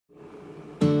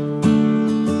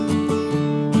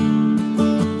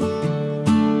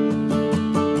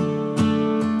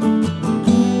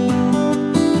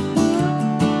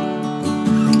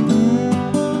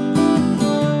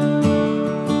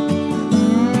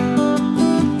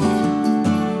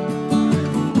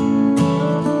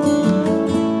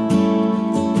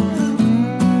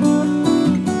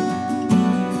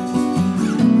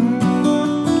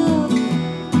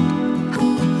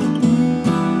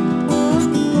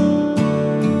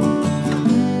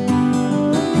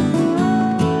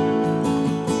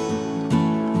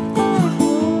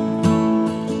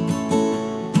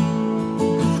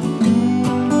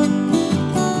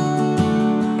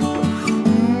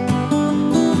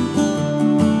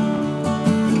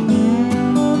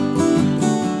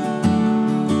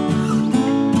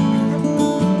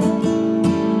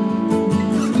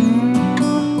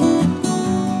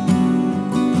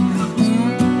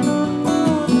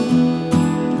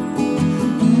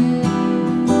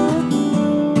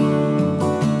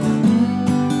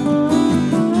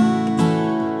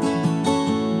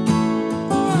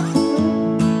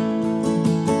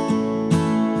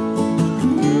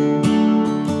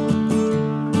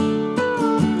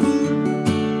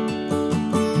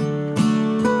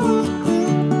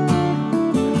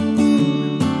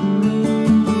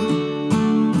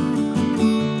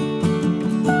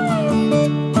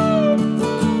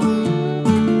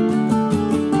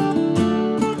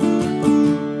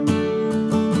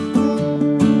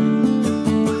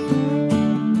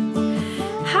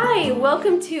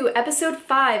to episode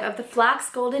 5 of the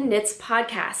Flax Golden Knits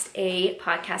podcast, a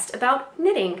podcast about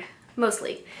knitting,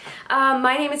 mostly.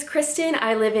 My name is Kristen.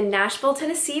 I live in Nashville,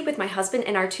 Tennessee with my husband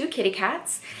and our 2 kitty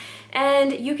cats.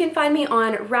 And you can find me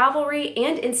on Ravelry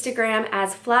and Instagram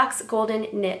as Flax Golden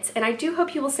Knits. And I do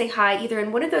hope you will say hi either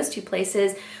in one of those 2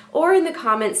 places or in the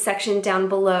comments section down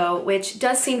below, which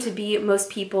does seem to be most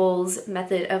people's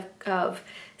method of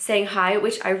saying hi,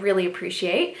 which I really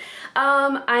appreciate.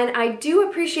 And I do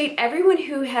appreciate everyone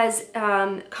who has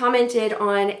commented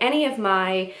on any of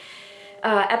my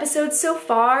episodes so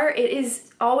far. It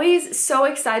is always so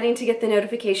exciting to get the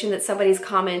notification that somebody's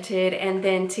commented and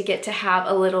then to get to have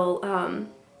a little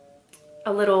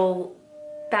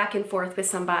back and forth with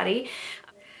somebody.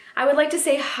 I would like to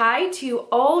say hi to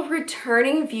all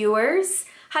returning viewers.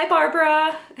 Hi,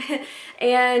 Barbara.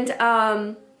 And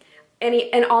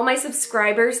all my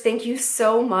subscribers, thank you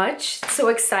so much. So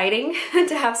exciting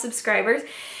to have subscribers.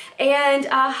 And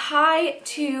hi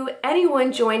to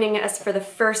anyone joining us for the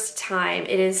first time.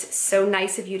 It is so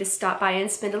nice of you to stop by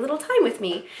and spend a little time with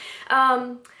me.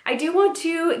 I do want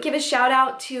to give a shout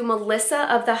out to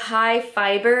Melissa of the High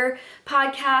Fiber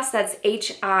podcast. That's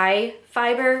H-I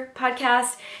Fiber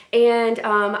podcast. And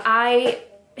I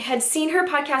had seen her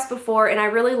podcast before and I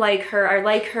really like her. I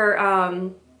like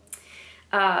her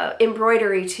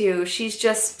embroidery too. She's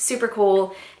just super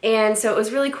cool, and so it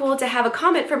was really cool to have a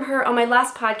comment from her on my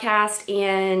last podcast.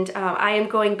 And I am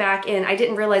going back, and I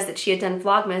didn't realize that she had done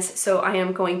Vlogmas, so I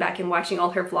am going back and watching all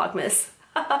her Vlogmas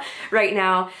right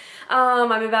now.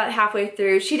 I'm about halfway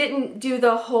through. She didn't do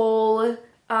the whole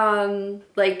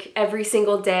like every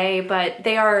single day, but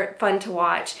they are fun to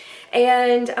watch.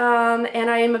 And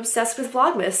I am obsessed with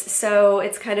Vlogmas, so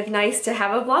it's kind of nice to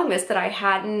have a Vlogmas that I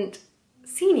hadn't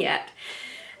seen yet.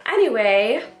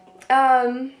 Anyway,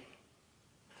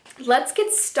 let's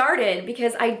get started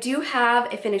because I do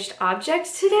have a finished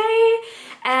object today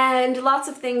and lots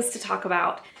of things to talk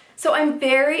about. So I'm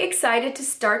very excited to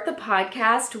start the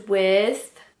podcast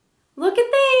with, look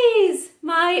at these!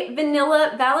 My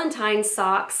vanilla Valentines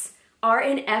socks are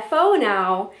in FO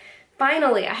now.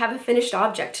 Finally, I have a finished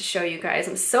object to show you guys.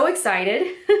 I'm so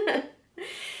excited.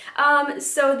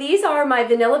 So these are my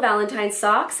vanilla Valentine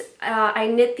socks. I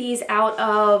knit these out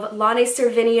of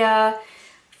Cervinia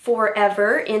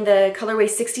Forever in the colorway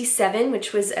 67,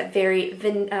 which was a very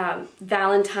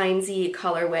Valentine's-y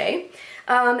colorway.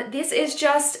 This is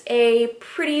just a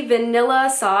pretty vanilla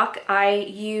sock. I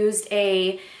used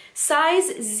a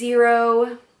size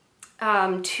 0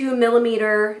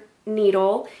 2mm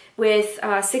needle with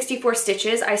 64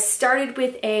 stitches. I started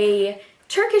with a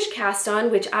Turkish cast on,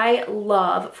 which I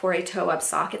love for a toe-up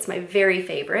sock. It's my very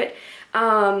favorite.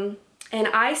 And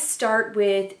I start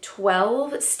with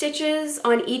 12 stitches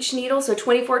on each needle, so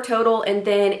 24 total, and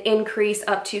then increase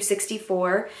up to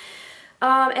 64.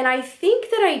 And I think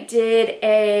that I did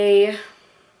a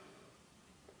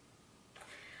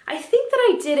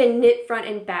knit front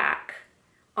and back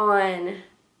on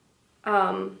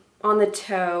the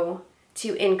toe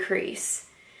to increase.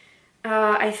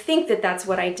 I think that that's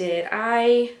what I did.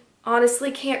 I honestly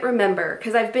can't remember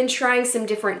because I've been trying some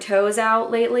different toes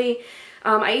out lately.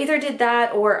 I either did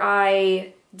that or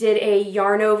I did a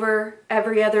yarn over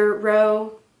every other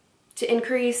row to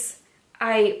increase.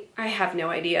 I have no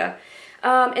idea.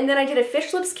 And then I did a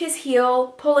fish lips kiss heel,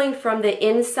 pulling from the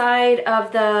inside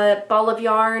of the ball of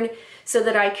yarn so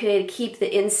that I could keep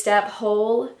the instep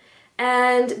whole.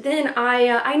 And then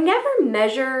I never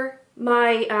measure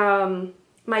my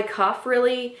my cuff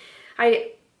really.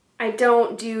 I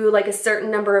don't do like a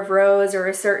certain number of rows or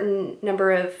a certain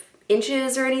number of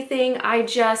inches or anything. I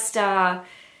just kind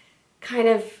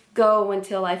of go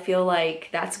until I feel like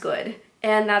that's good.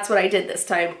 And that's what I did this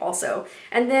time also.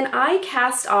 And then I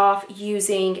cast off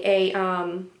using a,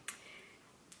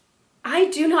 I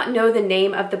do not know the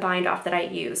name of the bind off that I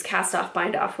use, cast off,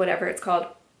 bind off, whatever it's called.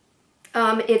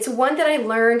 It's one that I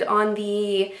learned on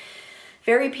the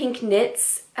Very Pink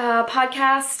Knits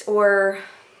podcast, or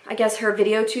I guess her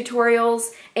video tutorials,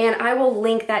 and I will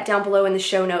link that down below in the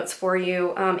show notes for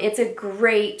you. It's a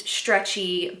great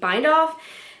stretchy bind off,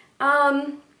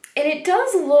 and it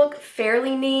does look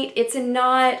fairly neat. It's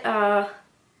not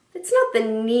the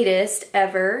neatest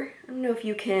ever. I don't know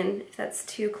if that's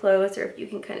too close or if you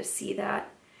can kind of see that.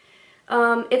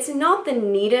 It's not the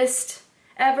neatest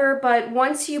ever, but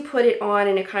once you put it on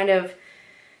and it kind of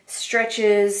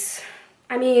stretches,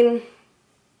 I mean,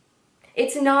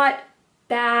 it's not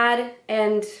bad,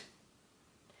 and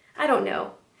I don't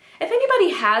know. If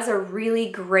anybody has a really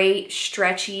great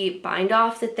stretchy bind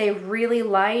off that they really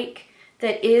like,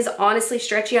 that is honestly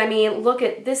stretchy, I mean, look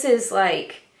at, this is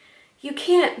like, you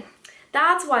can't,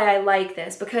 That's why I like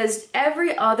this, because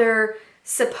every other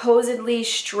supposedly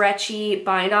stretchy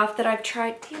bind off that I've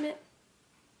tried, damn it.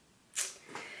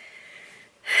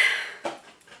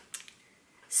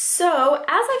 So,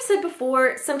 as I've said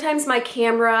before, sometimes my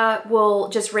camera will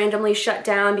just randomly shut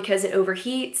down because it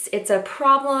overheats. It's a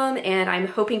problem and I'm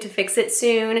hoping to fix it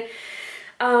soon.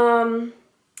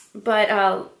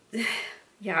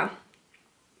 Yeah.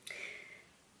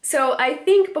 So I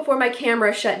think before my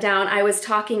camera shut down, I was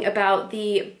talking about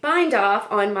the bind off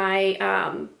on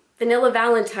my vanilla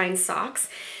Valentines socks.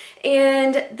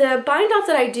 And the bind off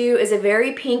that I do is a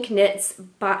Very Pink Knits,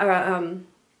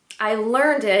 I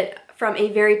learned it from a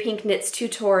Very Pink Knits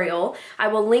tutorial. I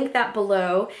will link that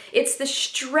below. It's the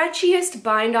stretchiest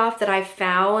bind off that I've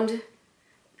found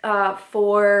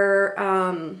for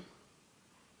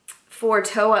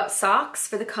toe up socks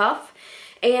for the cuff,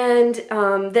 and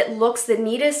that looks the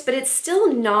neatest, but it's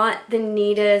still not the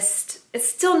neatest. It's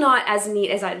still not as neat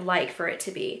as I'd like for it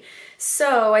to be.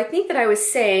 So I think that I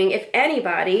was saying, if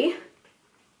anybody,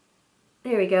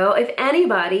 there we go, if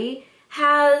anybody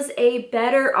has a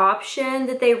better option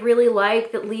that they really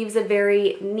like that leaves a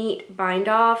very neat bind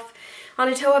off on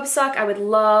a toe up sock, I would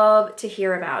love to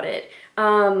hear about it.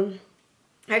 I've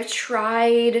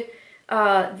tried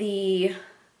the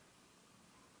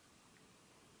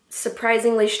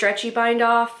surprisingly stretchy bind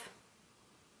off.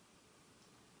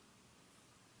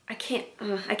 I can't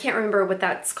remember what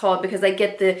that's called, because I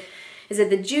get the, is it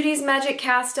the Judy's Magic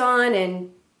Cast On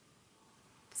and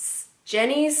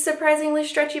Jenny's surprisingly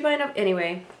stretchy bind off?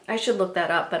 Anyway, I should look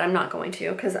that up, but I'm not going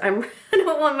to, because I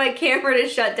don't want my camera to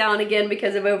shut down again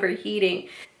because of overheating.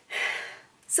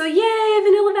 So yay,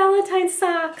 vanilla Valentine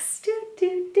socks. Do,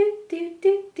 do, do, do,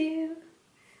 do, do.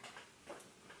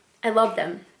 I love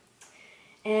them.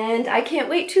 And I can't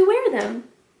wait to wear them.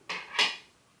 I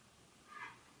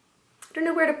don't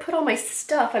know where to put all my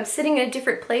stuff. I'm sitting in a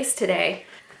different place today.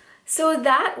 So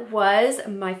that was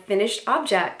my finished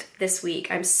object this week.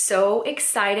 I'm so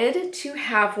excited to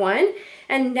have one.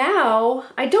 And now,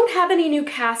 I don't have any new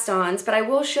cast-ons, but I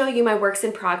will show you my works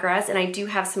in progress, and I do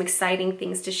have some exciting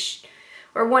things to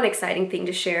one exciting thing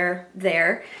to share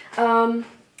there. And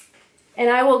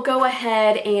I will go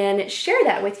ahead and share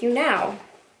that with you now.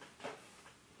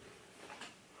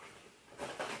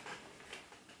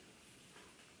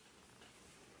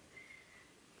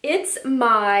 It's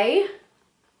my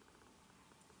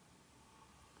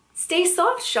Stay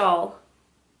Soft shawl.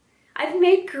 I've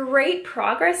made great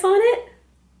progress on it.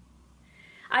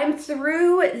 I'm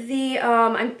through the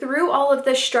I'm through all of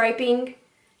the striping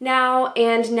now,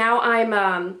 and now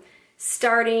I'm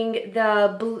starting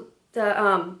the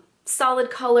solid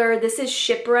color. This is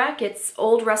Shipwreck. It's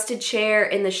Old Rusted Chair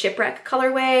in the Shipwreck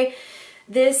colorway.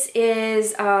 This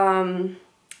is Robin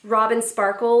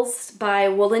Sparkles by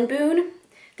Woolen Boon.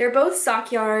 They're both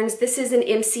sock yarns. This is an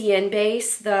MCN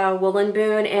base, the Woolen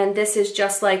Boon, and this is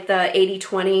just like the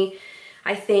 80-20,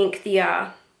 I think,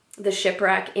 the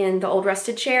Shipwreck in the Old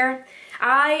Rusted Chair.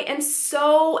 I am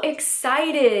so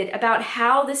excited about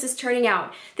how this is turning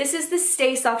out. This is the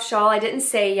Stay Soft shawl, I didn't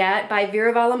say yet, by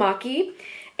Veera Valimaki.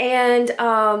 And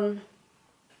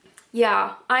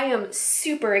yeah, I am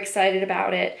super excited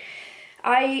about it.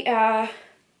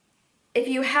 If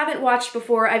you haven't watched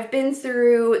before, I've been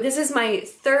through, this is my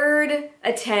third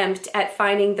attempt at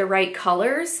finding the right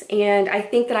colors, and I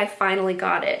think that I finally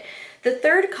got it. The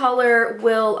third color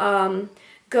will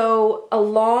go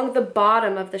along the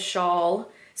bottom of the shawl.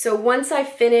 So once I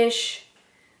finish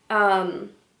growing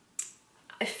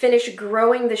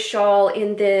the shawl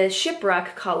in the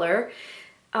Shipwreck color,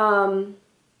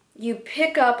 you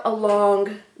pick up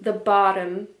along the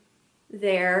bottom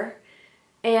there,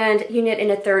 and you knit in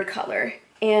a third color.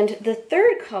 And the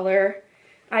third color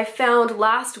I found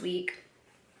last week,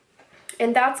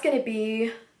 and that's going to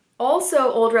be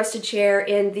also Old Rusted Chair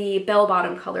in the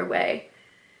bell-bottom colorway.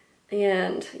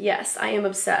 And yes, I am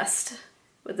obsessed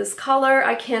with this color.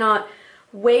 I cannot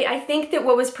wait. I think that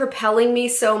what was propelling me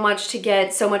so much to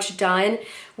get so much done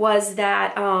was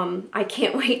that I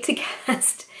can't wait to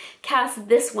cast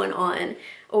this one on,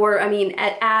 or I mean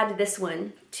add this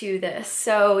one to this.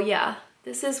 So yeah,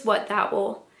 this is what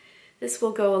this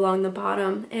will go along the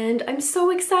bottom, and I'm so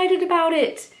excited about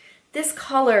it. This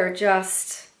color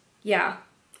just, yeah,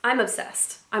 I'm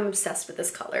obsessed. I'm obsessed with this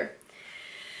color.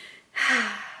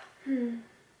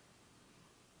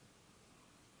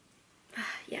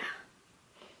 Yeah.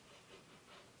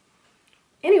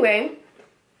 Anyway,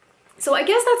 so I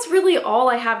guess that's really all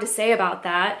I have to say about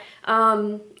that.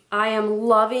 I am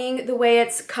loving the way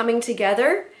it's coming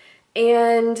together,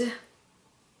 and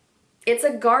it's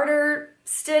a garter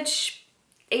stitch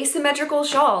asymmetrical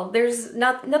shawl. There's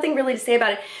nothing really to say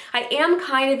about it. I am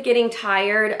kind of getting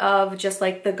tired of just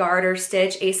like the garter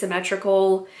stitch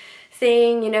asymmetrical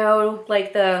thing, you know,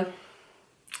 like the,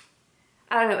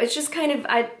 I don't know, it's just kind of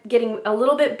getting a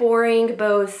little bit boring,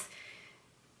 both,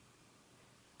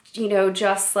 you know,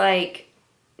 just like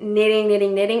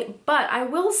knitting, but I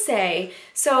will say,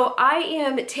 so I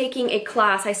am taking a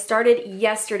class. I started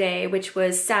yesterday, which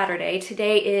was Saturday.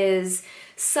 Today is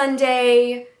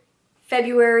Sunday,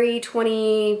 February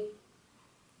 25th?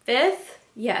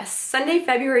 Yes, Sunday,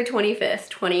 February 25th,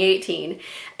 2018.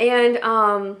 And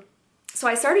so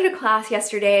I started a class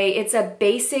yesterday. It's a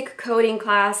basic coding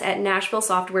class at Nashville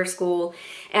Software School.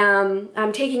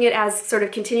 I'm taking it as sort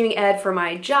of continuing ed for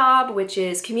my job, which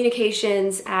is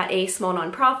communications at a small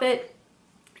nonprofit.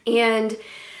 And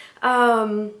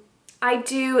I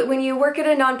do, when you work at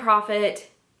a nonprofit,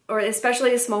 or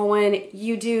especially a small one,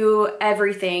 you do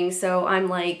everything. So I'm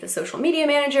like the social media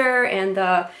manager, and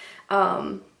the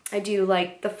I do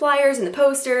like the flyers and the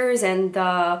posters and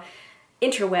the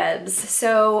interwebs.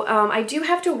 So I do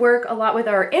have to work a lot with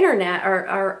our internet,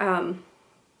 our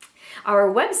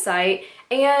website,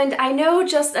 and I know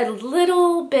just a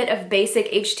little bit of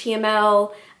basic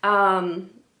HTML,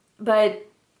 but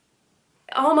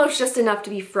almost just enough to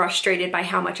be frustrated by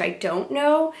how much I don't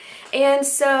know. And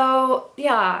so,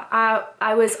 yeah,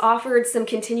 I was offered some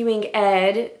continuing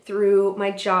ed through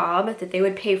my job that they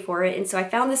would pay for it. And so I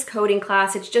found this coding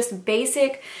class. It's just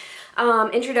basic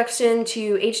introduction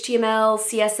to HTML,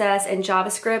 CSS, and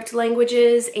JavaScript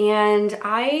languages. And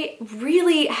I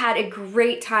really had a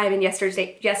great time in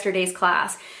yesterday's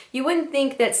class. You wouldn't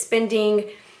think that spending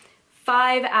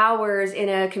 5 hours in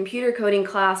a computer coding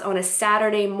class on a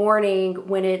Saturday morning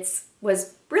when it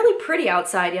was really pretty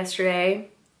outside yesterday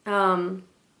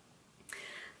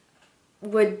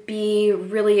would be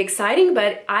really exciting,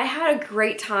 but I had a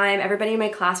great time. Everybody in my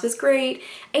class was great,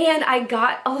 and I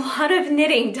got a lot of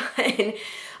knitting done.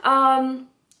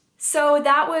 So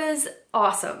that was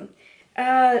awesome.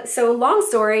 So long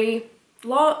story,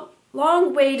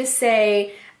 long way to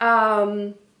say,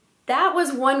 that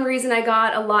was one reason I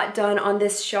got a lot done on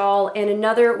this shawl, and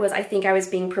another was I think I was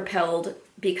being propelled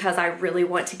because I really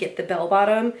want to get the bell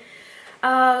bottom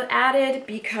added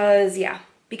because, yeah,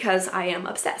 because I am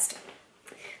obsessed.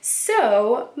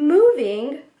 So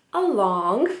moving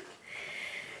along,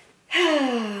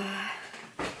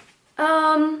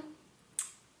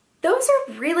 those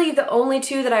are really the only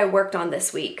two that I worked on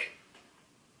this week.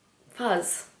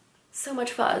 Fuzz, so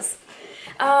much fuzz.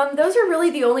 Those are really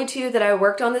the only two that I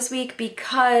worked on this week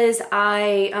because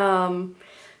I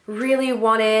really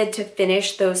wanted to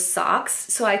finish those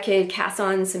socks so I could cast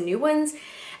on some new ones,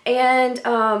 and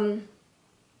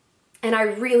I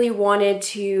really wanted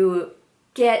to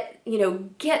get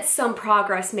some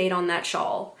progress made on that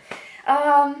shawl.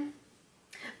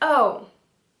 Oh,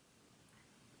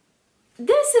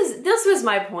 this was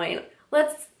my point.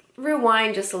 Let's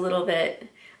rewind just a little bit.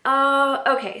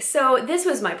 Okay, so this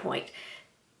was my point.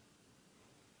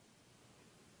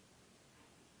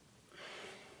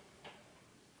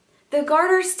 The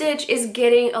garter stitch is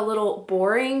getting a little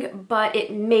boring, but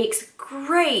it makes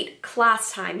great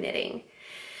class time knitting.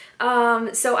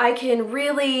 So I can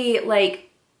really like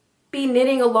be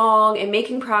knitting along and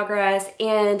making progress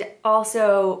and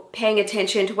also paying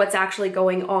attention to what's actually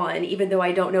going on, even though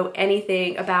I don't know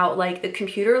anything about like the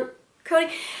computer coding.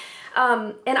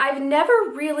 And I've never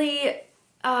really,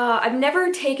 I've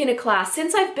never taken a class.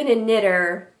 Since I've been a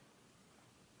knitter,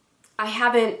 I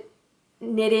haven't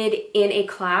knitted in a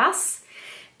class,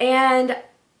 and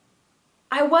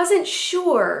I wasn't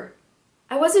sure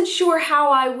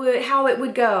how it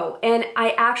would go, and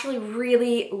I actually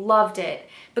really loved it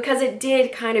because it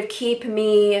did kind of keep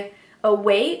me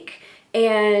awake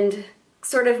and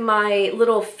sort of my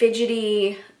little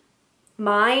fidgety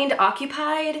mind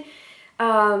occupied.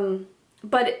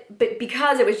 But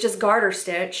because it was just garter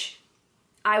stitch,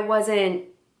 it wasn't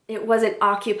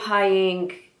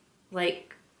occupying like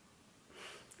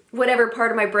whatever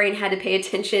part of my brain had to pay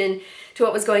attention to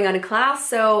what was going on in class.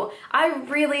 So I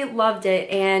really loved it,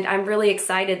 and I'm really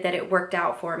excited that it worked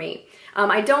out for me.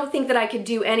 I don't think that I could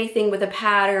do anything with a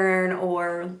pattern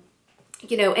or,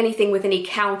 you know, anything with any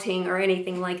counting or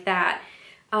anything like that.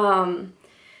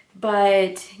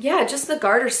 But yeah, just the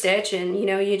garter stitch, and you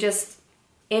know, you just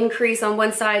increase on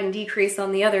one side and decrease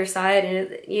on the other side,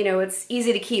 and you know, it's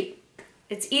easy to keep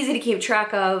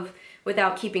track of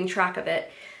without keeping track of it.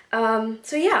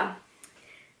 So yeah,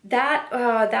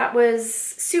 that was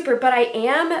super, but I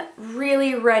am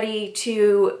really ready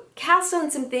to cast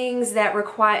on some things that are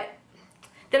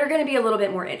going to be a little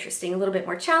bit more interesting, a little bit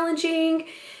more challenging,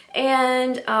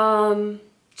 and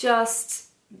just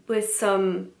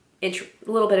some a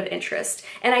little bit of interest.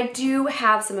 And I do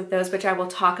have some of those, which I will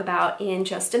talk about in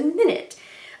just a minute.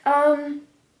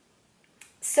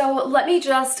 So let me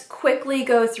just quickly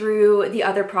go through the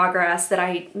other progress that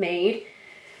I made.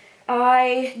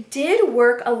 I did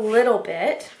work a little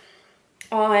bit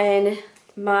on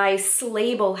my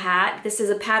Slable hat. This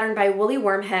is a pattern by Woolly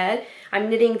Wormhead.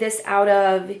 I'm knitting this out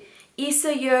of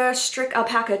Isager Strik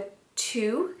Alpaca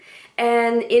 2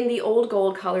 and in the old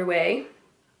gold colorway.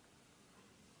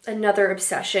 Another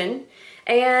obsession.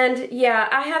 And yeah,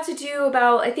 I have to do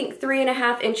about, I think,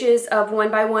 3.5 inches of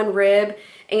 1x1 rib,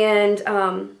 and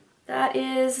that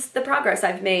is the progress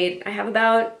I've made. I have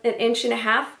about 1.5 inches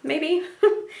maybe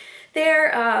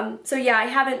there. So yeah, I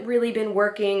haven't really been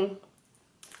working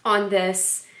on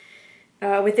this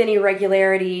with any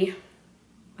regularity.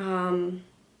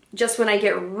 Just when I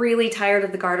get really tired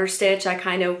of the garter stitch, I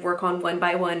kind of work on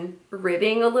 1x1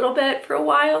 ribbing a little bit for a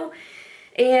while.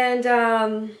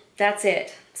 And that's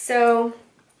it. So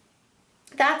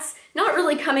that's not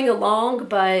really coming along,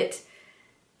 but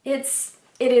it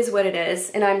is what it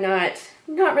is, and I'm not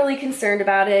really concerned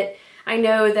about it. I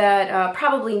know that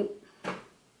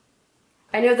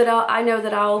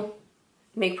I'll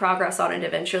make progress on it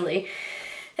eventually.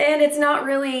 And it's not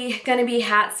really gonna be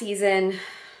hat season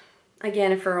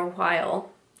again for a while.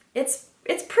 It's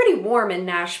pretty warm in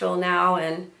Nashville now,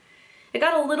 and it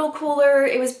got a little cooler.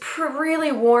 It was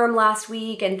really warm last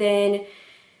week, and then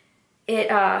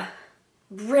it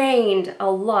rained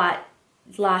a lot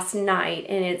last night,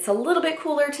 and it's a little bit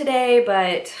cooler today,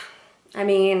 but I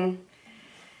mean,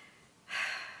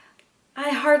 I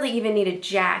hardly even need a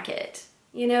jacket.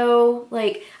 You know,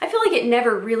 like, I feel like it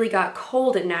never really got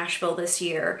cold in Nashville this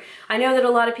year. I know that a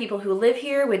lot of people who live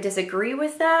here would disagree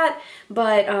with that,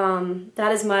 but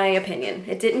that is my opinion.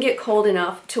 It didn't get cold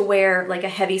enough to wear like a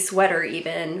heavy sweater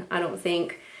even, I don't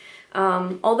think.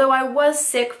 Although I was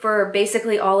sick for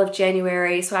basically all of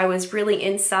January, so I was really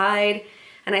inside,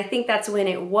 and I think that's when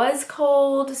it was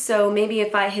cold, so maybe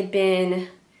if I had been,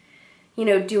 you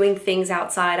know, doing things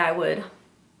outside, I would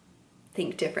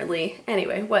think differently.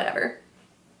 Anyway, whatever.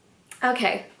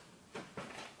 Okay.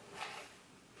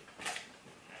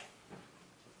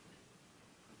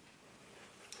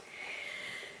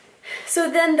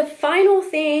 So then the final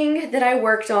thing that I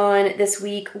worked on this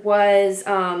week was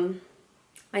my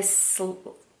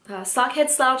Sockhead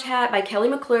Slouch hat by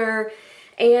McClure,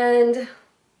 and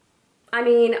I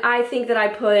mean, I think that I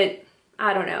put,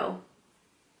 I don't know,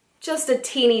 just a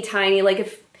teeny tiny, like a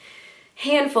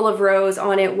handful of rows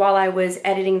on it while I was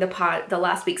editing the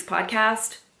last week's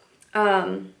podcast.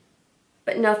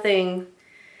 But nothing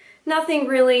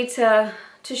really to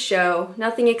show.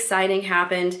 Nothing exciting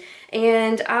happened.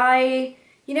 And I'm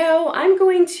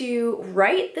going to,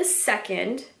 right this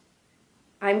second,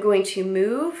 I'm going to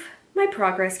move my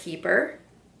progress keeper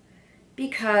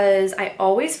because I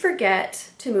always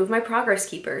forget to move my progress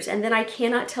keepers, and then I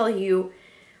cannot tell you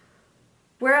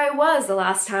where I was the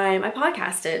last time I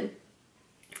podcasted.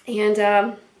 And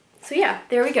so yeah,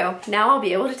 there we go. Now I'll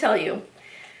be able to tell you.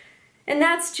 And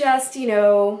that's just, you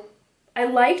know, I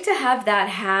like to have that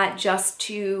hat just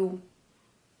to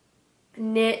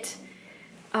knit,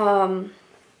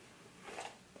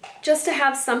 just to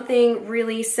have something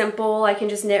really simple. I can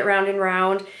just knit round and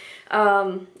round,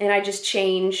 and I just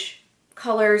change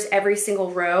colors every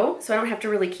single row, so I don't have to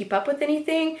really keep up with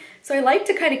anything. So I like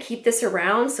to kind of keep this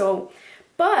around. So,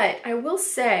 but I will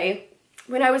say,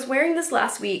 when I was wearing this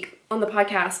last week on the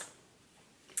podcast,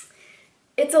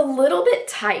 it's a little bit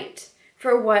tight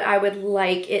for what I would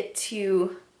like it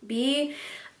to be.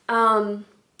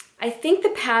 I think the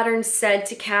pattern said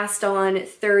to cast on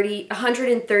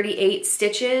 138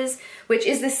 stitches, which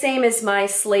is the same as my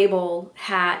Slable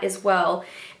hat as well.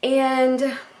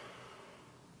 And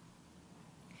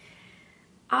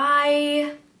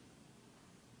I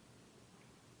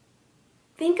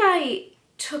think I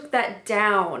took that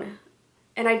down,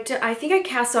 and I think I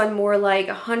cast on more like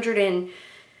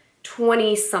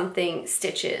 120 something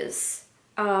stitches.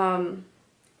 And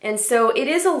so it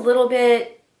is a little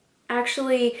bit,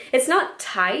 actually, it's not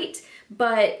tight,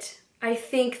 but I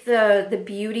think the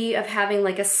beauty of having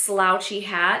like a slouchy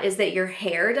hat is that your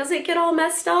hair doesn't get all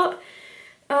messed up.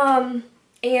 And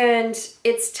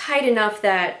it's tight enough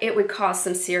that it would cause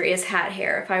some serious hat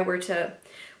hair if I were to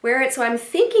wear it. So I'm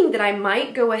thinking that I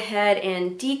might go ahead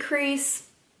and decrease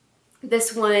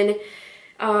this one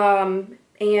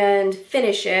and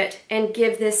finish it and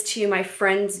give this to my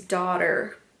friend's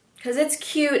daughter because it's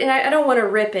cute and I don't want to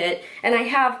rip it, and I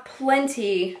have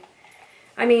plenty,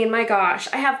 I mean, my gosh,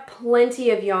 I have plenty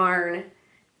of yarn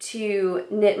to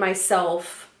knit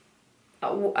myself.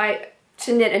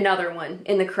 to knit another one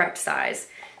in the correct size.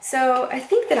 So I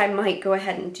think that I might go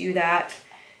ahead and do that.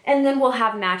 And then we'll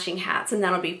have matching hats, and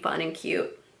that'll be fun and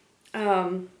cute.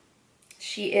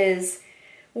 She is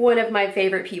one of my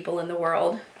favorite people in the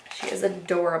world. She is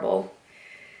adorable.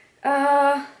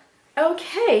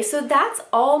 Okay, so that's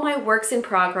all my works in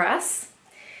progress.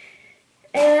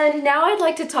 And now I'd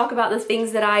like to talk about the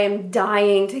things that I am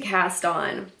dying to cast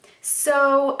on.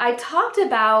 So I talked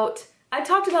about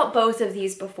both of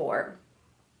these before.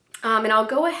 And I'll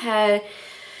go ahead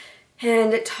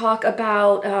and talk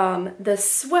about the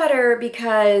sweater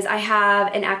because I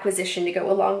have an acquisition to go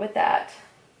along with that.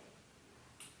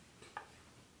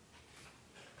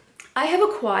 I have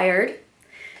acquired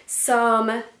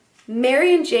some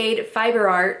Marion Jade Fiber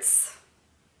Arts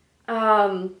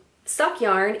stock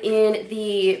yarn in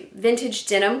the vintage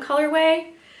denim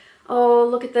colorway. Oh,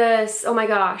 look at this. Oh my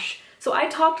gosh. So I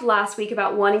talked last week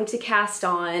about wanting to cast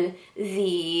on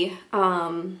the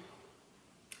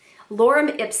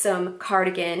Lorem Ipsum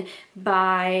cardigan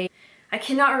by, I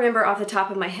cannot remember off the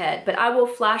top of my head, but I will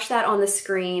flash that on the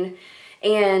screen,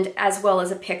 and as well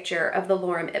as a picture of the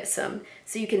Lorem Ipsum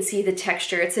so you can see the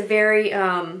texture. It's a very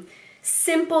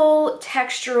simple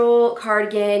textural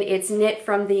cardigan. It's knit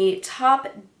from the top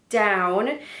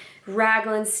down,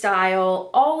 raglan style,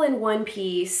 all in one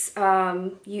piece.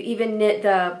 You even knit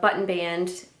the button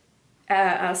band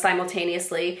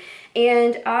simultaneously.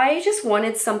 And I just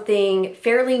wanted something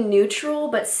fairly neutral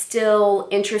but still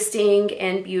interesting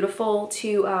and beautiful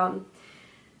to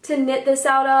knit this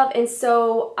out of. And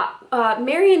so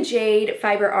Marion Jade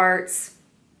Fiber Arts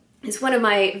is one of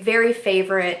my very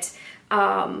favorite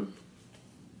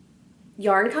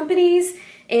yarn companies,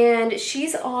 and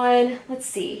she's on, let's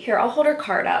see, here, I'll hold her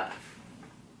card up.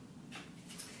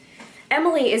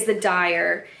 Emily is the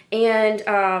dyer, and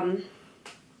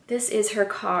this is her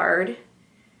card.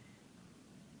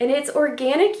 And it's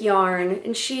organic yarn,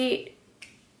 and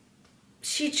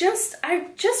I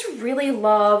just really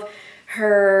love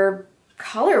her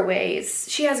colorways.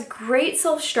 She has great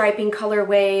self-striping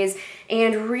colorways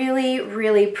and really,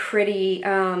 really pretty,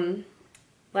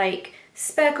 like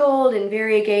speckled and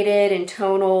variegated and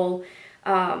tonal.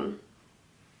 I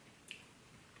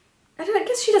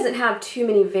guess she doesn't have too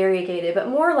many variegated, but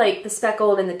more like the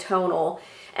speckled and the tonal.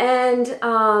 And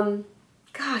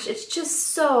gosh, it's just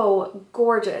so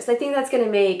gorgeous. I think that's going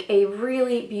to make a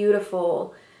really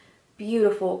beautiful,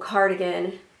 beautiful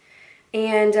cardigan.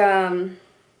 And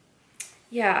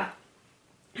yeah,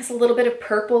 there's a little bit of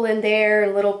purple in there,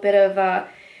 a little bit of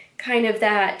kind of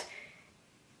that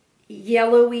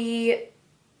yellowy,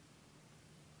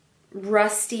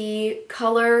 rusty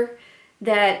color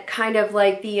that kind of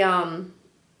like the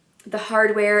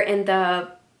hardware and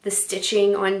the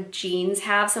stitching on jeans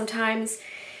have sometimes.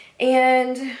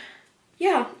 And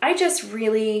yeah, I just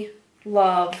really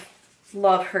love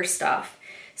her stuff.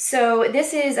 So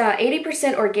this is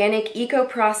 80% organic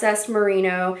eco-processed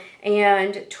merino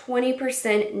and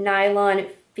 20% nylon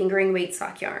fingering weight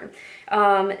sock yarn.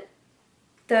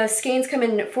 The skeins come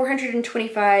in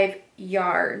 425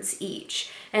 yards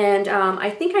each, and I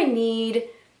think I need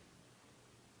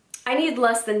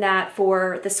less than that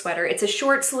for the sweater. It's a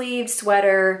short sleeve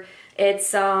sweater.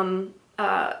 It's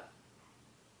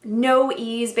no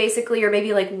ease basically, or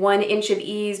maybe like 1 inch of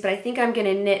ease, but I think I'm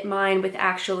gonna knit mine with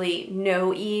actually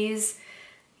no ease.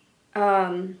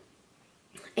 And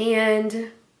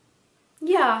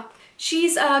yeah,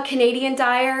 she's a Canadian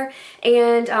dyer,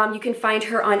 and you can find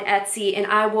her on Etsy, and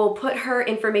I will put her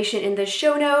information in the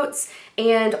show notes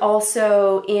and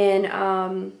also in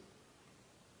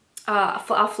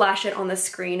I'll flash it on the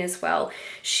screen as well.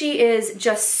 She is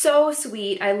just so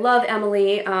sweet. I love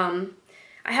Emily.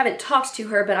 I haven't talked to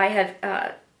her, but I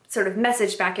have sort of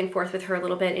messaged back and forth with her a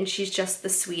little bit, and she's just the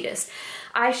sweetest.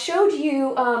 I showed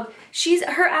you,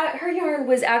 her yarn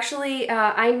was actually,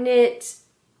 I knit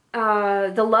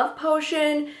the Love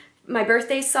Potion, my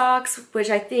birthday socks, which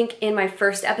I think in my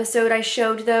first episode I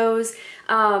showed those.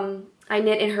 I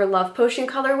knit in her Love Potion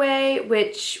colorway,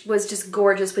 which was just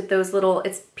gorgeous with those little,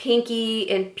 it's pinky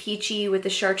and peachy with the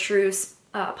chartreuse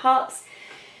pops.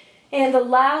 And the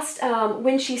last,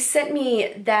 when she sent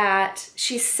me that,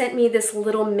 she sent me this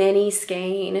little mini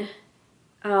skein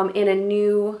in a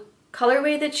new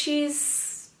colorway that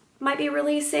she's might be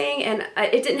releasing, and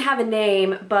it didn't have a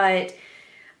name, but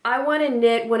I want to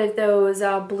knit one of those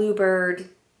bluebirds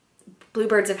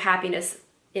of happiness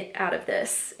out of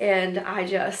this, and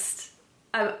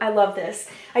I love this.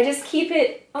 I just keep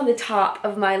it on the top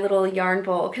of my little yarn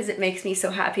bowl because it makes me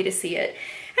so happy to see it.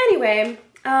 Anyway,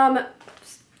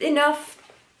 enough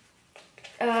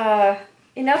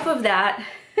of that.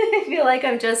 I feel like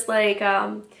I'm just like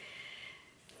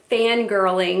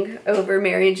fangirling over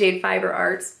Marion Jade fiber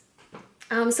arts.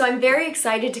 So I'm very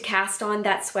excited to cast on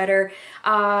that sweater.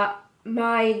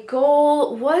 My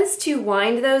goal was to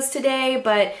wind those today,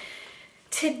 but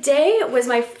today was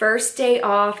my first day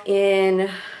off in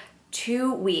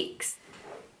 2 weeks.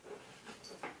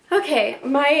 Okay,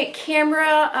 my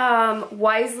camera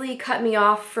wisely cut me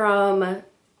off from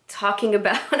talking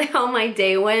about how my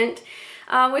day went,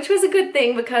 which was a good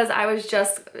thing because I was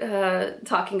just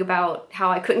talking about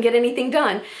how I couldn't get anything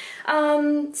done.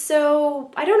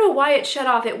 So I don't know why it shut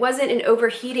off. It wasn't an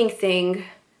overheating thing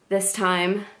this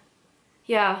time.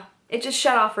 Yeah, it just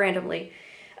shut off randomly.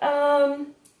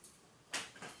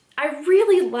 I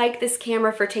really like this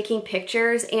camera for taking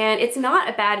pictures, and it's not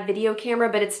a bad video camera,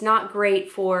 but it's not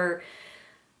great for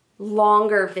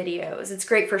longer videos. It's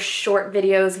great for short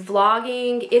videos,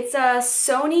 vlogging. It's a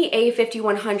Sony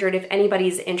a5100 if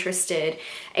anybody's interested.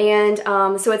 And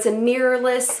so it's a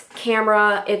mirrorless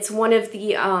camera. It's one of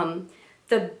the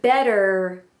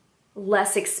better,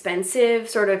 less expensive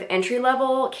sort of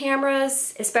entry-level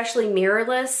cameras, especially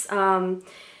mirrorless.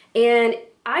 And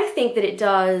I think that it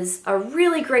does a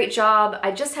really great job. I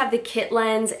just have the kit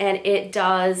lens and it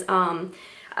does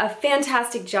a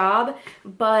fantastic job,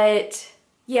 but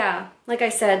yeah, like I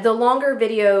said, the longer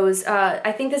videos,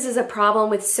 I think this is a problem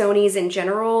with Sonys in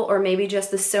general, or maybe just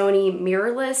the Sony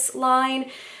mirrorless line.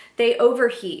 They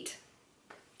overheat,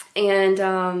 and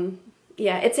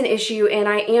yeah, it's an issue, and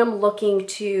I am looking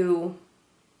to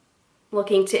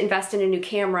invest in a new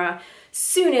camera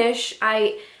soonish.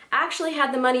 I actually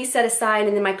had the money set aside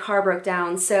and then my car broke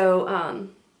down, so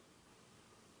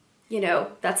you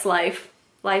know, that's life.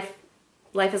 Life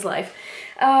is life.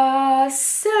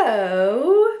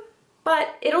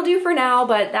 But it'll do for now,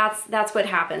 but that's what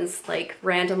happens, like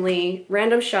random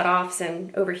shutoffs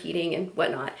and overheating and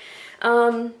whatnot.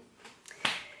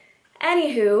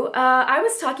 Anywho, I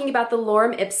was talking about the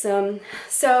Lorem Ipsum,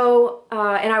 so,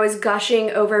 and I was gushing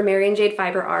over Marion Jade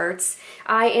Fiber Arts.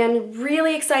 I am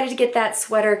really excited to get that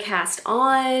sweater cast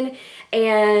on,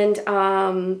 and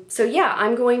so yeah,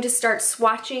 I'm going to start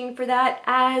swatching for that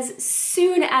as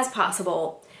soon as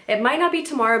possible. It might not be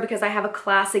tomorrow because I have a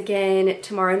class again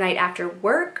tomorrow night after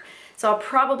work, so I'll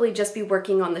probably just be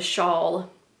working on the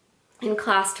shawl in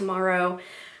class tomorrow.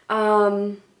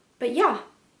 But yeah.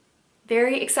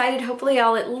 Very excited. Hopefully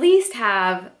I'll at least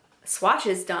have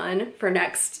swatches done for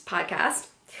next podcast.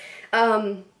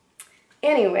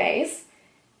 Anyways,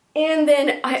 and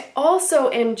then I also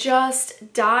am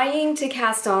just dying to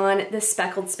cast on the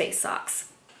Speckled Space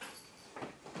Socks.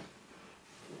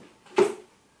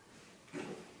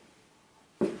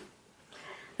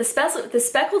 The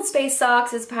Speckled Space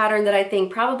Socks is a pattern that I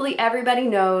think probably everybody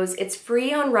knows. It's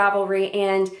free on Ravelry,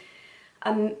 and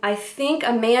I think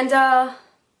Amanda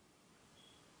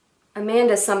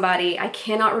somebody, I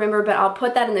cannot remember, but I'll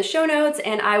put that in the show notes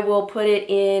and I will put it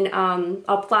in,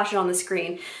 I'll flash it on the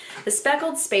screen. The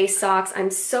Speckled Space Socks,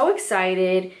 I'm so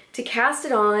excited to cast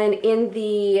it on in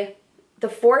the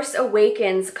Force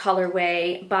Awakens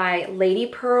colorway by Lady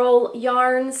Purl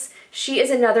Yarns. She is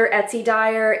another Etsy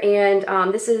dyer,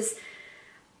 and this is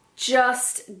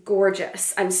just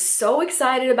gorgeous. I'm so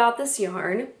excited about this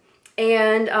yarn.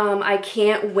 And I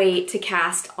can't wait to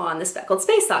cast on the Speckled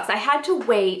Space Socks. I had to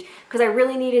wait because I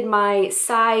really needed my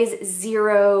size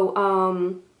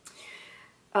 0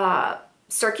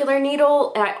 circular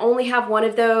needle, and I only have one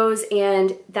of those,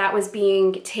 and that was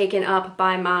being taken up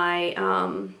by my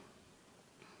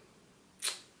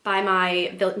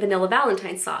vanilla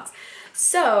Valentines socks.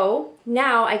 So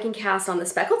now I can cast on the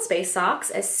Speckled Space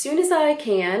Socks. As soon as I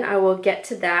can, I will get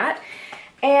to that.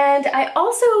 And I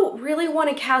also really want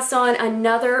to cast on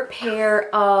another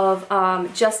pair of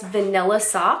just vanilla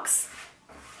socks.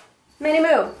 Minnie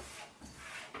Moo!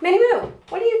 Minnie Moo!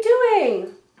 What are you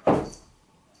doing?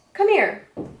 Come here.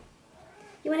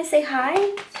 You want to say hi?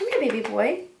 Come here, baby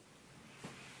boy.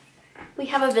 We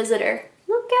have a visitor.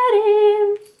 Look at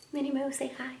him. Minnie Moo,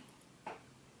 say hi.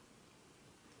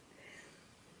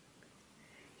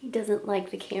 He doesn't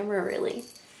like the camera, really.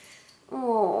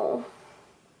 Oh.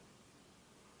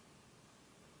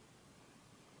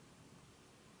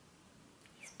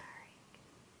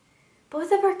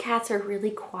 Both of our cats are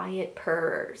really quiet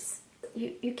purrs.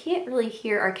 You can't really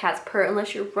hear our cats purr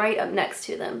unless you're right up next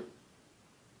to them.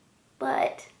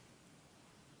 But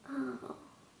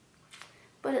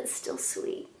it's still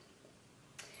sweet.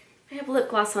 I have lip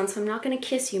gloss on, so I'm not gonna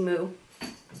kiss you, Moo.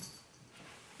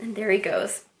 And there he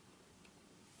goes.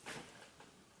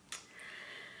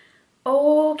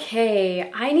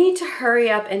 Okay, I need to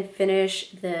hurry up and finish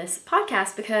this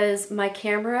podcast because my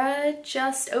camera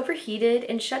just overheated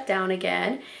and shut down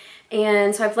again.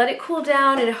 And so I've let it cool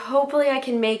down, and hopefully I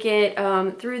can make it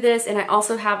through this. And I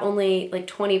also have only like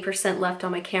 20% left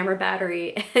on my camera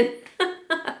battery, and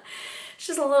it's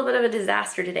just a little bit of a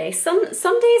disaster today. Some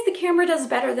days the camera does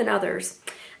better than others.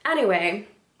 Anyway,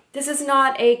 this is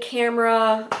not a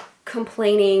camera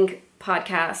complaining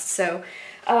podcast, so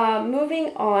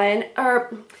moving on.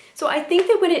 So I think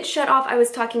that when it shut off, I was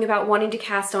talking about wanting to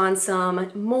cast on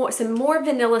some more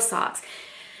vanilla socks.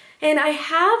 And I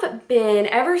have been,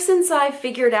 ever since I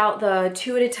figured out the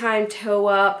 2 at a time toe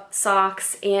up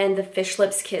socks and the fish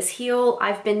lips kiss heel,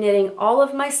 I've been knitting all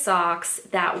of my socks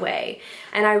that way.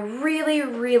 And I really,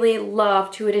 really love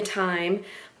 2 at a time,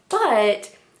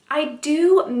 but I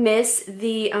do miss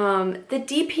the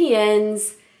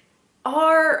DPNs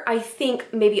are, I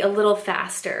think, maybe a little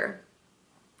faster.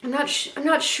 I'm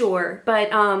not sure, but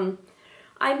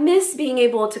I miss being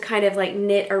able to kind of like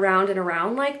knit around and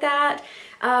around like that.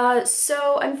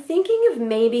 So I'm thinking of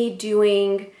maybe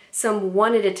doing some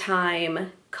 1 at a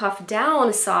time cuff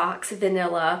down socks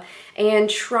vanilla and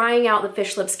trying out the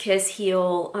fish lips kiss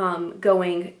heel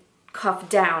going cuff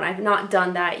down. I've not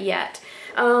done that yet.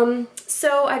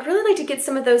 So I'd really like to get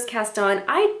some of those cast on.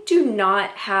 I do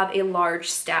not have a large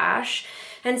stash,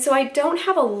 and so I don't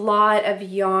have a lot of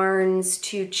yarns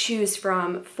to choose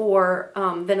from for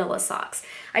vanilla socks.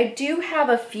 I do have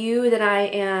a few that I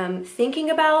am thinking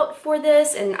about for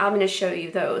this, and I'm going to show you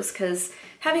those because I'm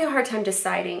having a hard time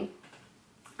deciding.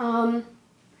 I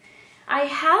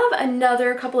have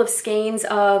another couple of skeins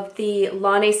of the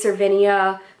Lane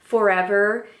Cervinia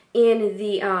Forever in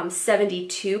the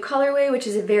 72 colorway, which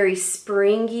is a very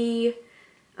springy,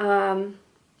 springy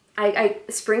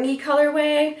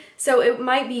colorway. So it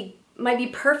might be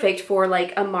perfect for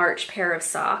like a March pair of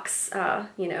socks,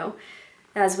 you know,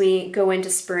 as we go into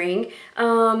spring.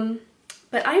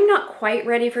 But I'm not quite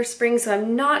ready for spring, so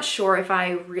I'm not sure if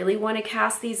I really want to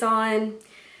cast these on.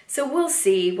 So we'll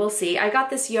see, we'll see. I got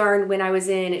this yarn when I was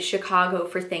in Chicago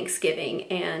for Thanksgiving,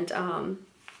 and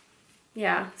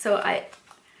yeah, so I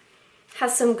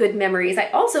has some good memories. I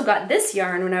also got this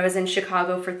yarn when I was in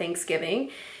Chicago for Thanksgiving,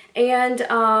 and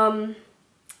I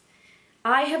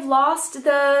have lost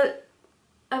the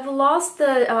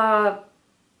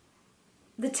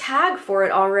tag for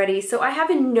it already, so I have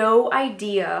no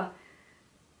idea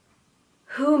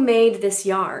who made this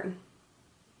yarn.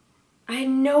 I had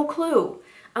no clue.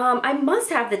 I must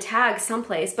have the tag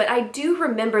someplace, but I do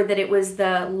remember that it was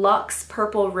the Luxe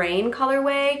Purple Rain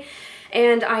colorway,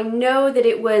 and I know that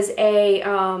it was a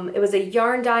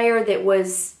yarn dyer that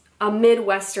was a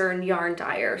Midwestern yarn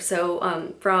dyer,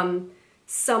 so from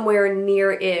somewhere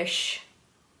near-ish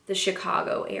the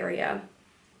Chicago area.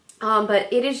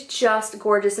 But it is just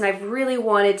gorgeous, and I've really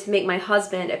wanted to make my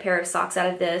husband a pair of socks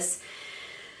out of this.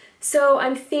 So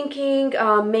I'm thinking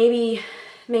maybe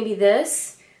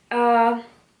this.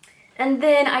 And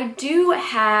then I do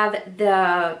have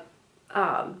the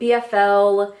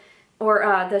BFL,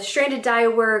 or the Stranded Dye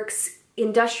Works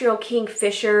Industrial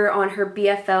Kingfisher on her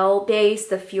BFL base,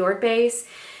 the Fjord base.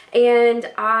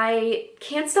 And I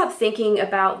can't stop thinking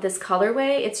about this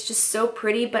colorway. It's just so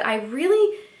pretty, but I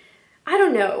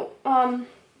don't know. I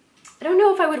don't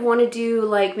know if I would want to do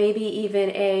like maybe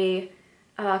even a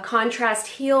contrast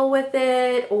heel with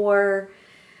it,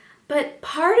 but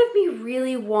part of me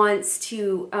really wants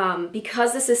to,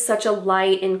 because this is such a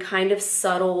light and kind of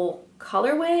subtle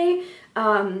colorway,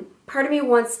 part of me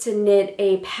wants to knit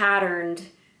a patterned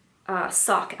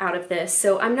sock out of this.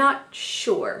 So I'm not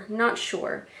sure, I'm not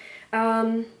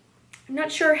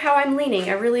sure how I'm leaning.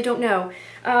 I really don't know,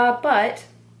 but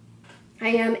I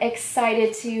am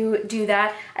excited to do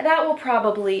that. That will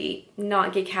probably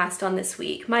not get cast on this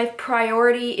week. My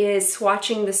priority is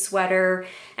swatching the sweater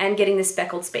and getting the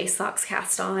Speckled Space socks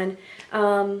cast on.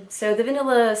 So the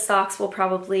vanilla socks will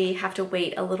probably have to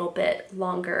wait a little bit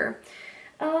longer.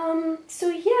 So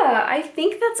yeah, I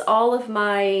think that's all of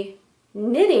my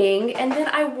knitting. And then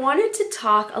I wanted to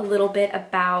talk a little bit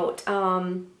about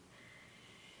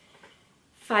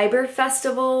fiber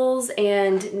festivals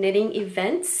and knitting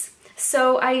events.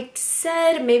 So I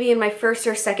said maybe in my first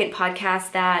or second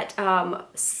podcast that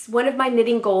one of my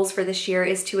knitting goals for this year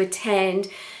is to attend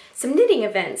some knitting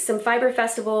events, some fiber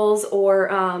festivals,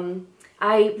 or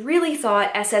I really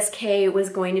thought SSK was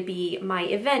going to be my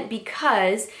event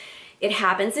because it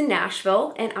happens in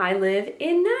Nashville and I live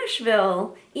in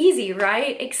Nashville. Easy,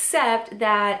 right? Except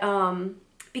that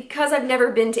because I've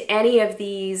never been to any of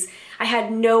these, I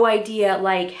had no idea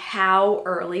like how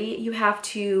early you have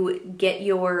to get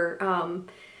your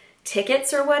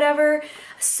tickets or whatever.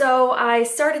 So I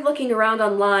started looking around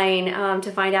online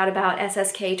to find out about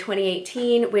SSK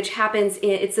 2018, which happens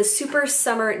it's a super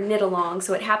summer knit along,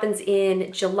 so it happens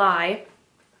in July.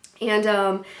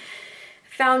 And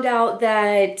found out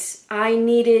that I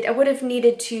would have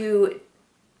needed to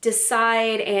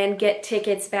decide and get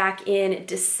tickets back in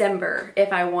December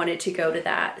if I wanted to go to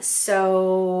that.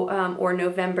 So, or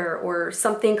November or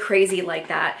something crazy like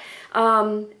that.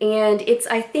 And it's,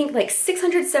 I think, like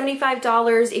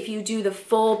 $675 if you do the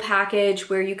full package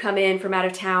where you come in from out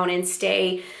of town and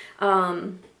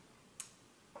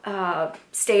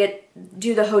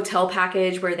do the hotel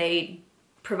package where they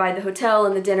provide the hotel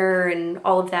and the dinner and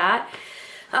all of that.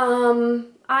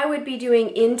 I would be doing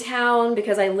in town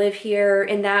because I live here,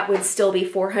 and that would still be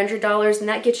 $400, and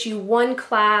that gets you one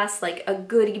class, like a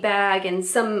goodie bag and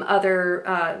some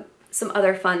other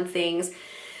fun things.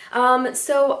 Since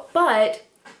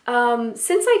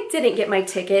I didn't get my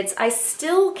tickets, I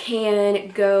still can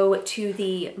go to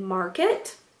the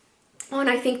market on,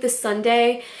 I think, the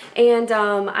Sunday, and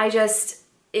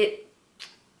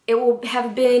it will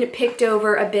have been picked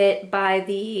over a bit by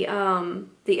the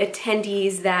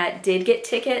attendees that did get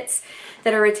tickets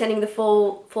that are attending the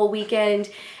full weekend.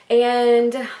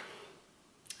 And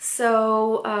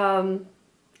so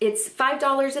it's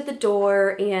 $5 at the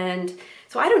door, and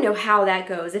so I don't know how that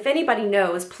goes. If anybody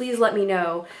knows, please let me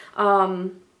know,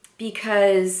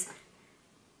 because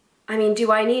I mean,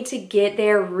 do I need to get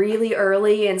there really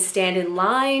early and stand in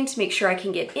line to make sure I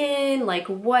can get in? Like,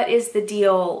 what is the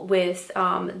deal with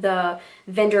the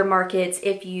vendor markets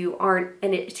if you aren't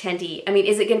an attendee? I mean,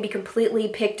 is it going to be completely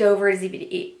picked over? Is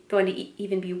it going to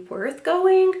even be worth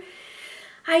going?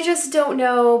 I just don't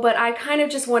know, but I kind of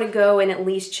just want to go and at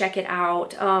least check it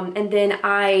out. And then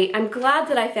I'm glad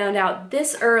that I found out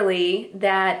this early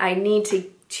that I need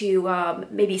to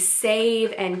maybe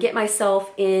save and get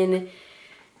myself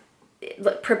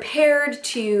prepared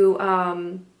to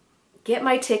get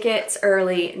my tickets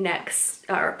early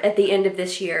at the end of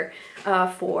this year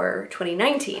for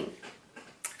 2019.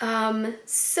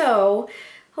 So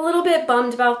a little bit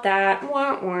bummed about that,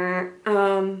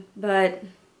 but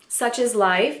such is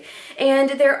life. And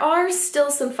there are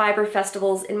still some fiber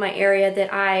festivals in my area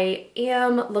that I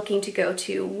am looking to go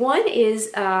to. One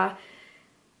is, hang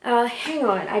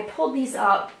on, I pulled these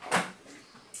up.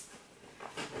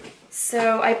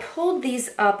 So I pulled these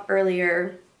up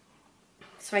earlier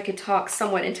so I could talk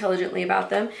somewhat intelligently about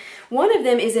them. One of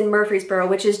them is in Murfreesboro,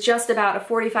 which is just about a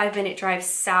 45-minute drive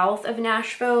south of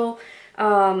Nashville.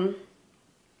 And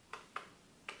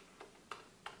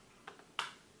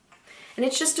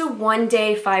it's just a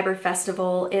one-day fiber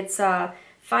festival. It's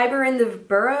Fiber in the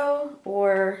Borough,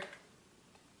 or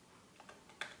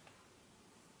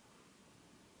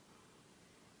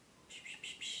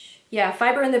yeah,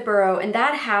 Fiber in the Borough, and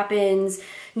that happens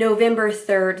November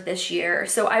 3rd this year.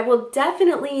 So I will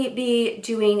definitely be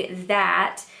doing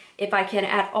that if I can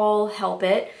at all help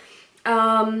it.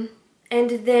 And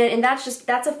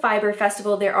that's a fiber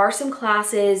festival. There are some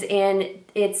classes, and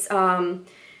it's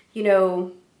you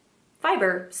know,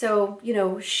 fiber. So, you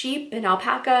know, sheep and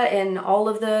alpaca and all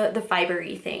of the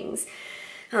fibery things,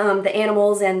 the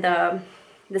animals and the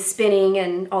spinning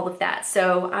and all of that.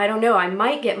 So I don't know, I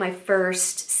might get my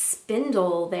first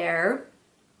spindle there,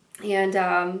 and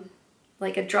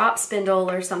like a drop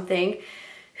spindle or something,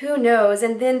 who knows.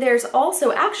 And then there's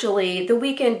also, actually the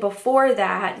weekend before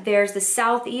that, there's the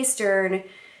Southeastern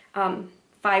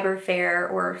Fiber Fair,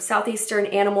 or Southeastern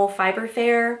Animal Fiber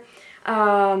Fair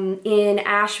in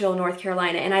Asheville, North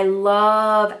Carolina, and I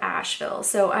love Asheville,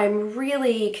 so I'm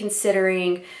really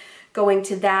considering going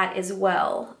to that as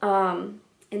well.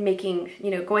 And making,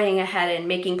 you know, going ahead and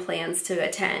making plans to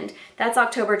attend. That's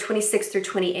October 26th through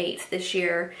 28th this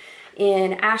year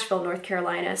in Asheville, North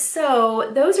Carolina.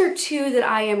 So those are two that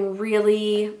I am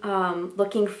really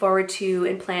looking forward to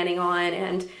and planning on.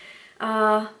 And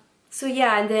so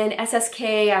yeah, and then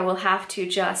SSK I will have to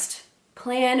just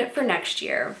plan for next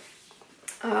year.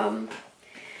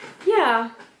 Yeah.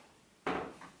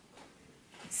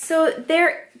 So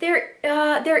there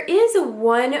is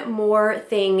one more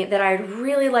thing that I'd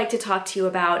really like to talk to you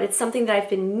about. It's something that I've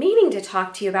been meaning to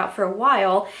talk to you about for a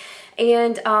while,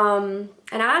 and I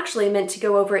actually meant to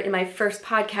go over it in my first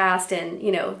podcast, and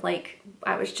you know, like,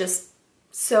 I was just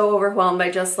so overwhelmed by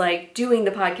just like doing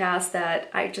the podcast that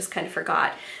I just kind of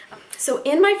forgot. So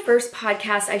in my first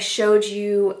podcast, I showed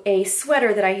you a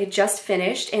sweater that I had just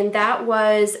finished, and that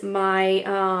was my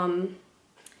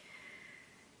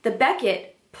the Beckett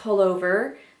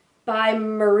pullover by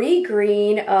Marie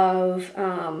Green of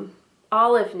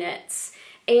Olive Knits.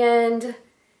 And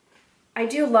I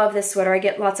do love this sweater. I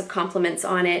get lots of compliments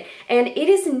on it, and it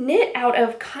is knit out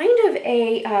of kind of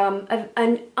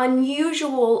an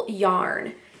unusual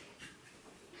yarn.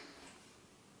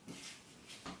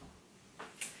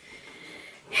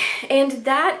 And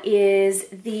that is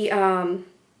the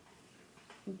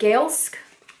Galesk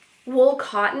wool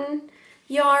cotton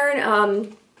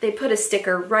yarn. They put a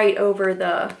sticker right over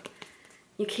the,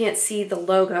 you can't see the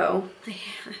logo. I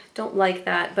don't like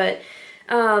that, but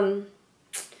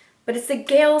it's the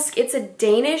Galesk. It's a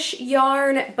Danish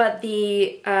yarn, but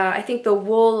the I think the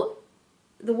wool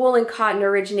and cotton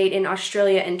originate in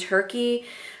Australia and Turkey.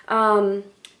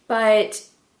 But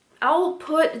I'll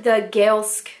put the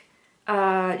Galesk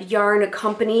yarn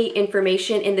company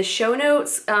information in the show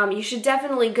notes. You should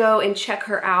definitely go and check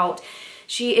her out.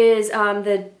 She is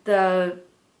the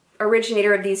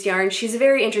originator of these yarns. She's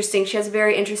very interesting. She has a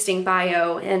very interesting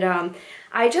bio, and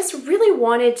I just really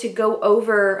wanted to go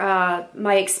over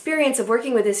my experience of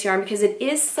working with this yarn because it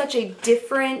is such a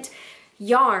different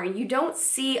yarn. You don't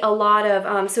see a lot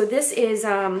of, so this is,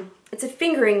 it's a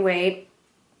fingering weight.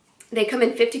 They come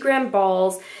in 50-gram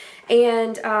balls,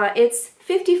 and it's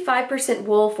 55%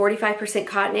 wool, 45%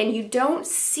 cotton, and you don't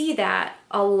see that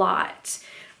a lot.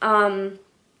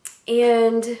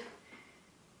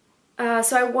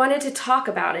 So I wanted to talk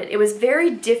about it. It was very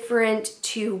different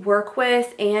to work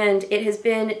with, and it has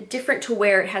been different to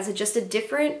wear. It has just a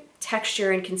different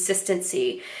texture and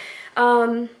consistency.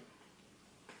 This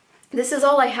is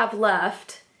all I have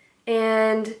left,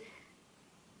 and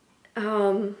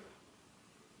yeah,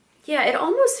 it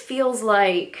almost feels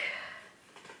like,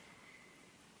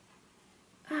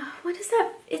 what is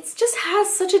that? It just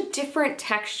has such a different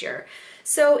texture.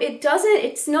 So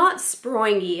it's not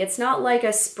sproingy. It's not like a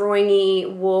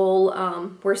sproingy wool,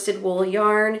 worsted wool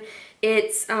yarn.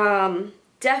 It's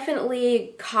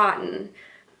definitely cotton,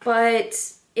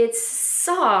 but it's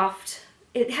soft.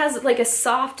 It has like a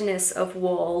softness of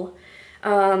wool.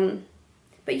 But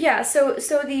yeah, so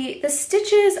the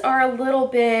stitches are a little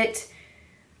bit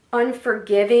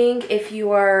unforgiving if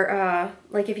you are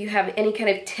like if you have any kind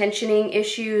of tensioning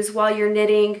issues while you're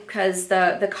knitting, because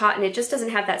the cotton, it just doesn't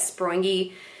have that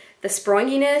springiness,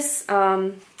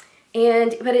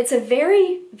 but it's a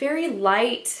very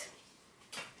light,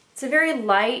 it's a very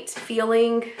light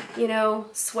feeling, you know,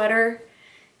 sweater.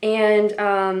 And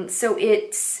so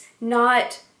it's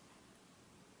not,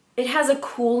 it has a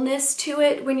coolness to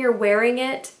it when you're wearing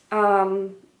it,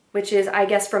 which is, I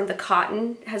guess, from the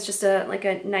cotton. It has just like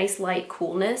a nice light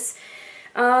coolness.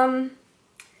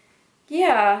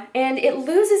 Yeah, and it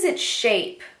loses its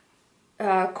shape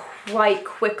quite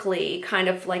quickly, kind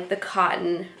of like the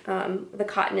cotton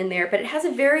in there. But it has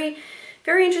a very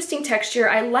interesting texture.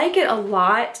 I like it a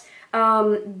lot.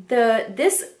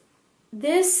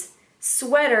 This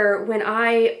sweater, when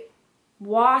I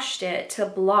washed it to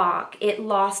block, it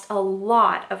lost a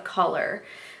lot of color.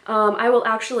 I will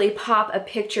actually pop a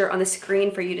picture on the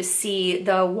screen for you to see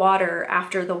the water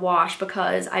after the wash,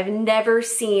 because I've never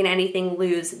seen anything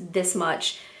lose this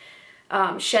much,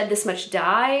 shed this much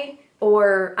dye,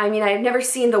 or, I mean, I've never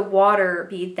seen the water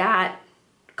be that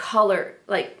color,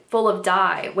 like full of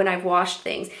dye when I've washed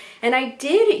things. And I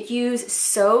did use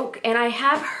soak, and I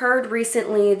have heard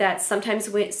recently that sometimes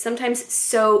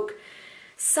soak,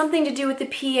 something to do with the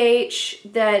pH,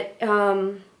 that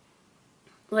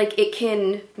like it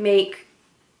can make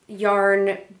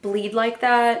yarn bleed like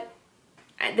that.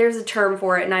 There's a term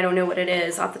for it, and I don't know what it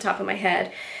is off the top of my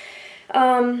head.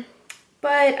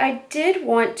 But I did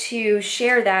want to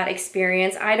share that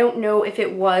experience. I don't know if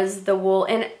it was the wool,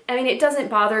 and I mean, it doesn't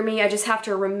bother me. I just have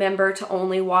to remember to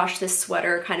only wash this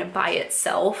sweater kind of by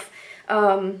itself.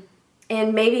 And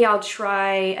maybe I'll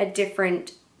try a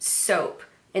different soap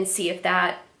and see if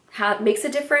that makes a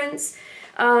difference.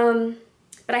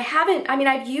 But I haven't, I mean,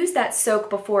 I've used that soak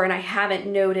before, and I haven't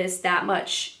noticed that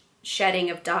much shedding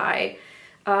of dye.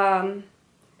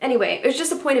 Anyway, it was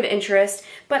just a point of interest,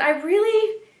 but I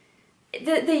really,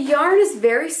 the yarn is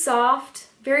very soft,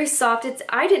 very soft.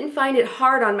 I didn't find it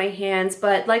hard on my hands,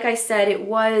 but like I said,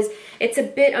 it's a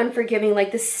bit unforgiving.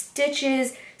 Like the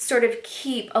stitches sort of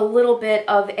keep a little bit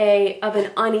of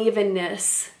an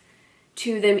unevenness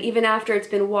to them, even after it's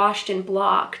been washed and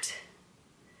blocked.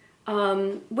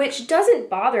 Which doesn't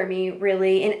bother me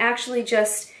really, and actually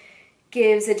just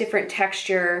gives a different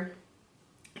texture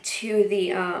to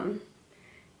the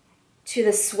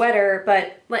sweater.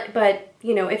 But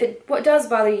you know, if what does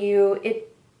bother you,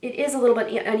 it is a little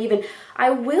bit uneven.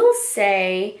 I will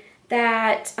say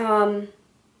that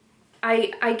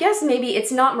I guess maybe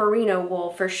it's not merino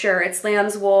wool for sure. It's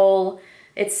lamb's wool.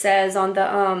 It says on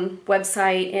the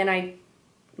website, and I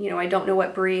don't know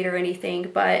what breed or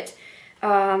anything, but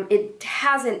it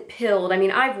hasn't pilled. I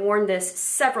mean, I've worn this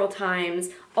several times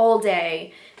all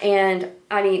day, and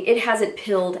I mean, it hasn't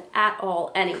pilled at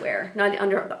all anywhere. Not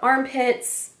under the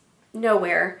armpits,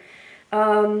 nowhere.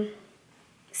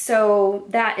 So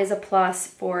that is a plus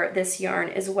for this yarn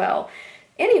as well.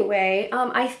 Anyway,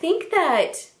 I think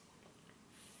that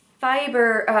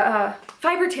Fiber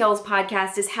Tales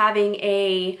podcast is having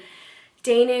a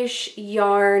Danish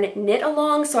yarn knit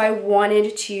along, so I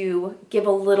wanted to give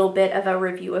a little bit of a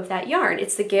review of that yarn.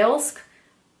 It's the Galsk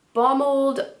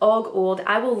Bomold Og Old.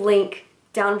 I will link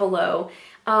down below.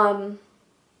 I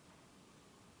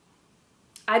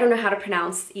don't know how to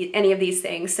pronounce any of these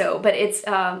things, so, but it's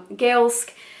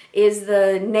Galsk is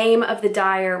the name of the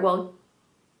dyer. Well,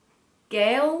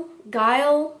 Guile,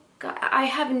 I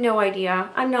have no idea.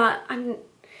 I'm not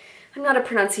a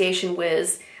pronunciation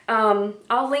whiz.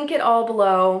 I'll link it all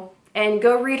below and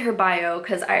go read her bio,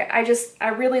 because I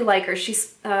really like her.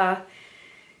 She's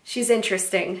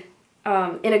interesting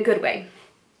in a good way.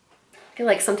 I feel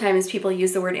like sometimes people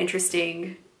use the word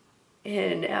interesting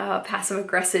in a passive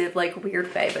aggressive, like,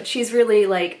 weird way, but she's really,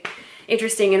 like,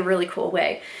 interesting in a really cool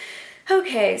way.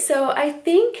 Okay, so I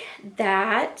think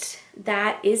that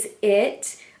is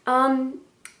it.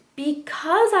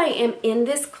 Because I am in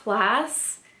this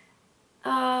class,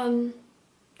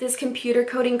 this computer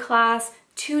coding class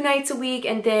 2 nights a week,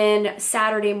 and then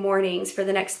Saturday mornings for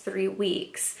the next 3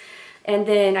 weeks. And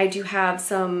then I do have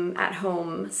some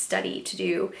at-home study to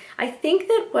do. I think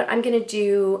that what I'm gonna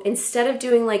do, instead of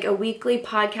doing like a weekly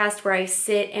podcast where I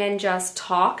sit and just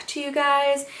talk to you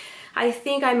guys, I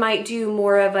think I might do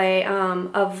more of a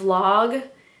vlog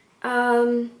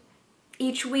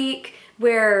each week,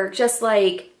 where just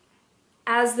like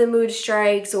as the mood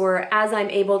strikes or as I'm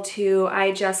able to,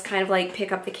 I just kind of like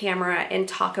pick up the camera and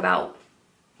talk about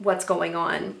what's going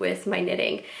on with my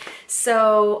knitting.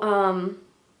 So,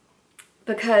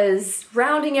 because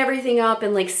rounding everything up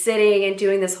and like sitting and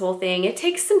doing this whole thing, it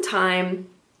takes some time.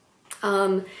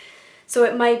 So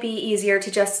it might be easier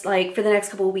to just like for the next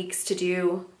couple of weeks to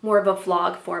do more of a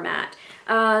vlog format.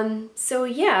 So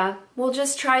yeah, we'll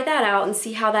just try that out and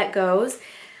see how that goes.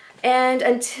 And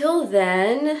until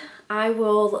then, I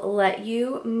will let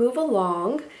you move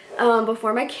along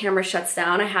before my camera shuts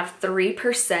down. I have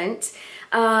 3%.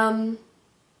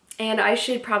 And I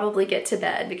should probably get to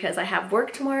bed because I have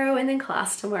work tomorrow and then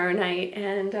class tomorrow night.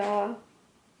 And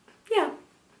yeah.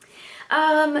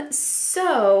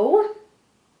 So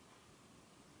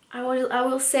I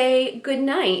will say good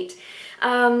night.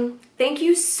 Thank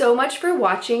you so much for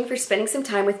watching, for spending some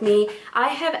time with me. I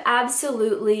have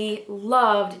absolutely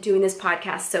loved doing this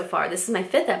podcast so far. This is my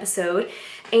 5th episode,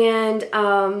 and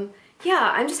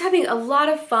yeah, I'm just having a lot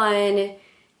of fun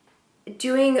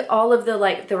doing all of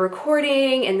the the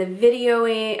recording and the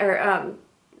videoing, or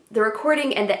the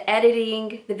recording and the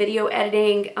editing, the video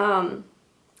editing.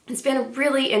 It's been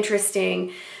really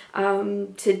interesting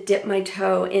to dip my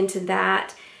toe into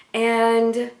that,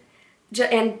 and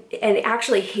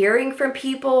actually hearing from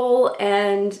people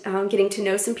and getting to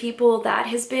know some people. That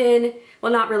has been,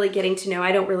 well, not really getting to know,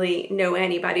 I don't really know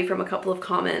anybody from a couple of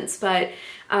comments, but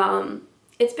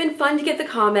it's been fun to get the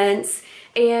comments.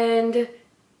 And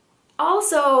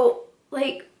also,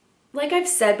 like I've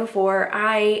said before,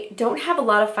 I don't have a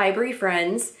lot of fibery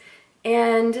friends,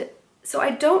 and so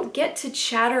I don't get to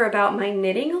chatter about my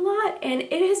knitting a lot, and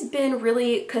it has been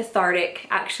really cathartic,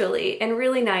 actually, and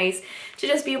really nice to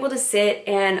just be able to sit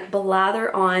and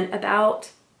blather on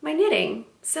about my knitting.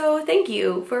 So thank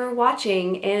you for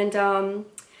watching, and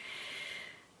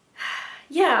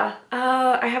yeah,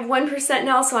 I have 1%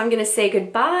 now, so I'm gonna say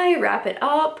goodbye, wrap it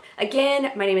up.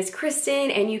 Again, my name is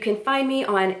Kristen, and you can find me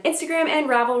on Instagram and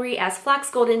Ravelry as Flax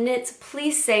Golden Knits.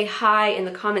 Please say hi in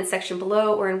the comment section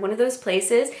below or in one of those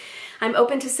places. I'm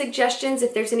open to suggestions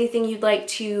if there's anything you'd like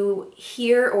to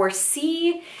hear or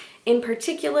see in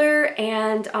particular.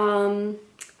 And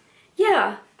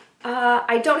yeah,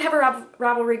 I don't have a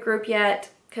Ravelry group yet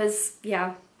because,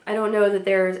 yeah, I don't know that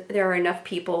there are enough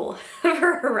people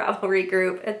for a Ravelry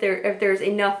group, if there's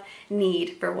enough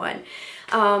need for one.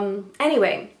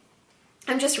 Anyway,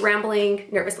 I'm just rambling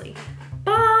nervously.